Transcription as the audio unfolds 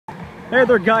Hey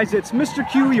there guys, it's Mr.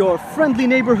 Q, your friendly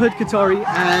neighborhood Qatari,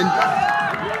 and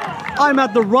I'm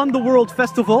at the Run the World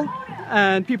Festival,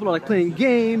 and people are like playing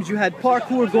games. You had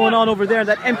parkour going on over there.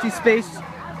 That empty space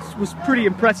was pretty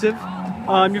impressive.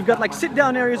 You've got like sit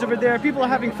down areas over there. People are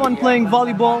having fun playing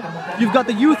volleyball. You've got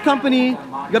the youth company.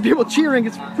 You got people cheering.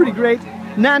 It's pretty great.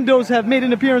 Nando's have made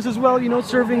an appearance as well, you know,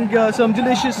 serving some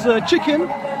delicious chicken.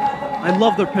 I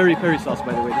love their peri-peri sauce,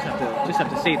 by the way. Just have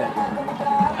to say that.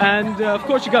 And of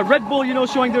course you got Red Bull, you know,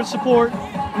 showing their support.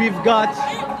 They've got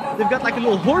like a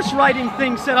little horse riding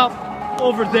thing set up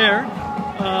over there.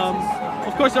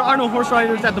 Of course there are no horse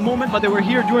riders at the moment, but they were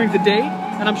here during the day.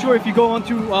 And I'm sure if you go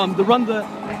onto the Run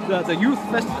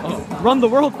the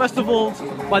World Festivals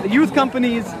by the youth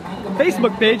company's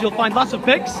Facebook page, you'll find lots of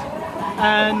pics.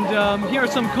 And here are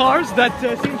some cars that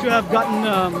seem to have gotten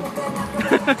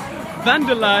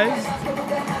vandalized.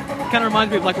 Kind of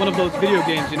reminds me of like one of those video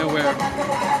games, you know, where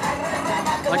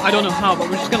like I don't know how, but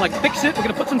we're just gonna like fix it. We're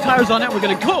gonna put some tires on it. We're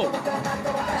gonna go.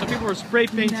 So people are spray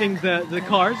painting the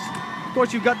cars. Of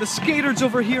course, you've got the skaters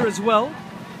over here as well.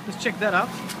 Let's check that out.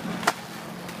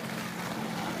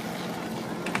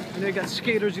 And they got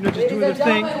skaters, you know, just doing their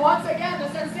thing. Once again, the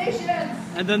sensations.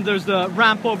 And then there's the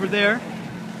ramp over there.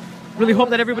 Really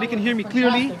hope that everybody can hear me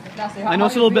clearly. I know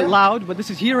it's a little bit loud, but this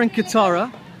is here in Qatar.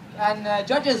 And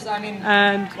judges, I mean,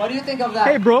 and what do you think of that?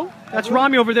 Hey bro, that's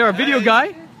Rami over there, our video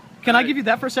guy. Can I give you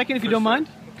that for a second if you don't mind?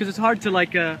 Because it's hard to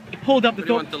like hold up the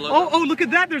phone. Oh, look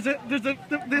at that! There's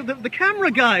the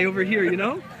camera guy over here. You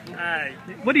know. Hi.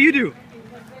 What do you do?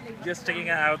 Just checking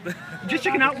out. Just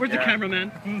checking out. Where's the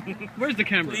cameraman? Where's the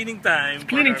camera? Cleaning time. It's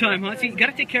cleaning time, huh? See, you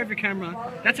gotta take care of your camera.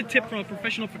 That's a tip from a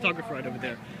professional photographer right over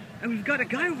there. And we've got a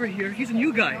guy over here. He's a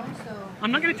new guy.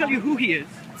 I'm not gonna tell you who he is.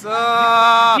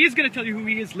 He's gonna tell you who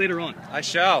he is later on. I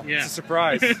shall. Yeah. It's a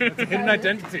surprise. It's a hidden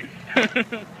identity.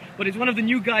 But he's one of the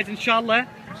new guys, inshallah,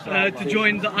 to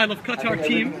join the iLoveQatar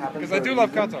team. Because I do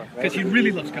love Qatar. Because he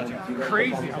really loves Qatar.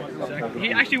 Crazy. Exactly.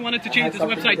 He actually wanted to change his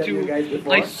website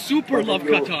to I super love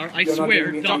Qatar, I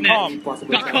swear, .com.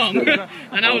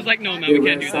 And I was like, no man, we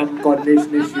can't do that. Some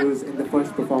coordination issues in the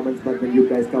first performance, but when you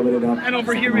guys covered it up. And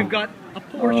over here we've got a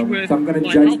Porsche with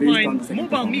Alpine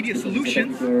Mobile Media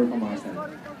Solutions.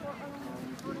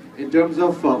 In terms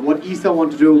of what Isa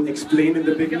wanted to explain in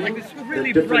the beginning, like this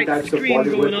really the different bright types of screen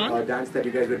going Bollywood on. Dance that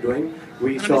you guys were doing.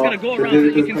 We and saw I'm just going to go around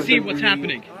so you can see what's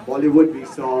happening. Bollywood, we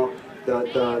saw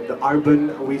the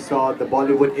urban, we saw the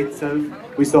Bollywood itself,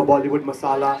 we saw Bollywood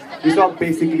masala, we saw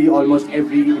basically almost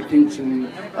every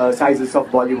distinction sizes of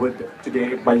Bollywood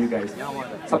today by you guys.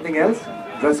 Something else?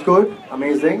 Dress code,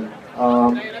 amazing.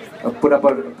 Put up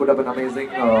an amazing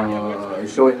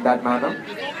show in that manner.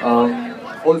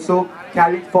 Also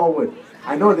carried forward.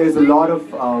 I know there's a lot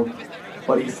of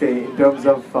what do you say, in terms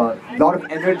of a lot of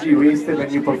energy wasted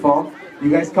when you perform.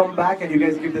 You guys come back and you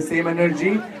guys give the same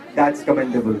energy. That's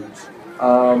commendable.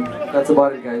 That's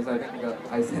about it, guys. I think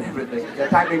I said everything. The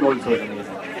timing also is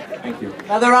amazing. Thank you.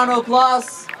 Another round of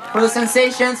applause for the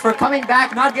sensations, for coming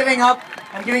back, not giving up,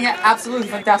 and giving an absolutely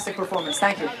fantastic performance.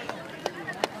 Thank you.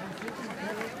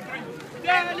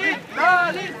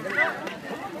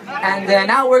 And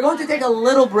now we're going to take a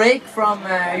little break from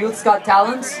Youth's Got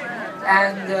Talent.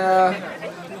 And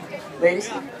ladies,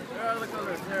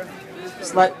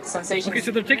 just let sensation. Okay,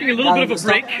 so they're taking a little bit of a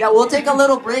break. Yeah, we'll take a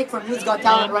little break from Youth's Got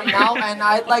Talent right now, and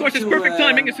I'd like to. Of course, it's perfect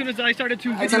timing. As soon as I started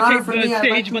to videotape the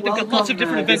stage, but they've got lots of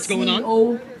different events going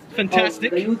on.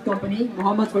 Fantastic. The youth company,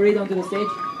 Muhammad Farid, onto the stage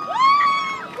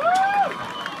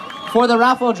for the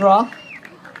raffle draw.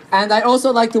 And I'd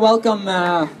also like to welcome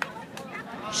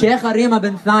Sheikh Arima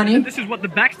bin Thani. And this is what the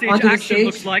backstage action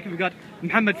looks like. We've got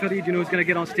Muhammad Farid, you know, who's going to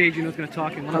get on stage, you know, who's going to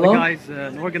talk. And one of the guys,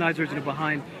 the organizers, you know,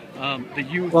 behind the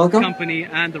youth company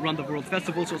and the Run the World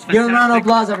Festival. So it's fantastic. Give a round of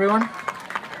applause, everyone.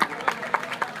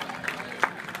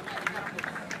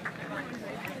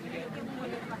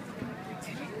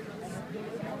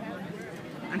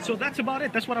 And so that's about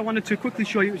it. That's what I wanted to quickly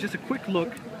show you. It's just a quick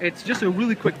look. It's just a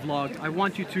really quick vlog. I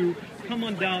want you to come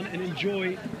on down and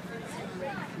enjoy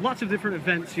lots of different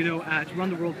events, you know, at Run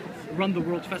the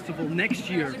World Festival next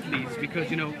year, please,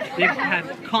 because, you know, they've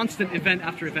had constant event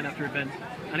after event after event.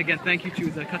 And again, thank you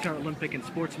to the Qatar Olympic and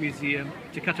Sports Museum,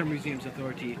 to Qatar Museums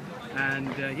Authority.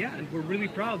 And yeah, and we're really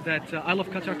proud that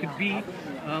iLoveQatar could be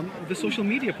the social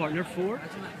media partner for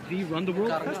the Run the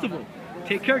World Festival.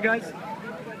 Take care, guys.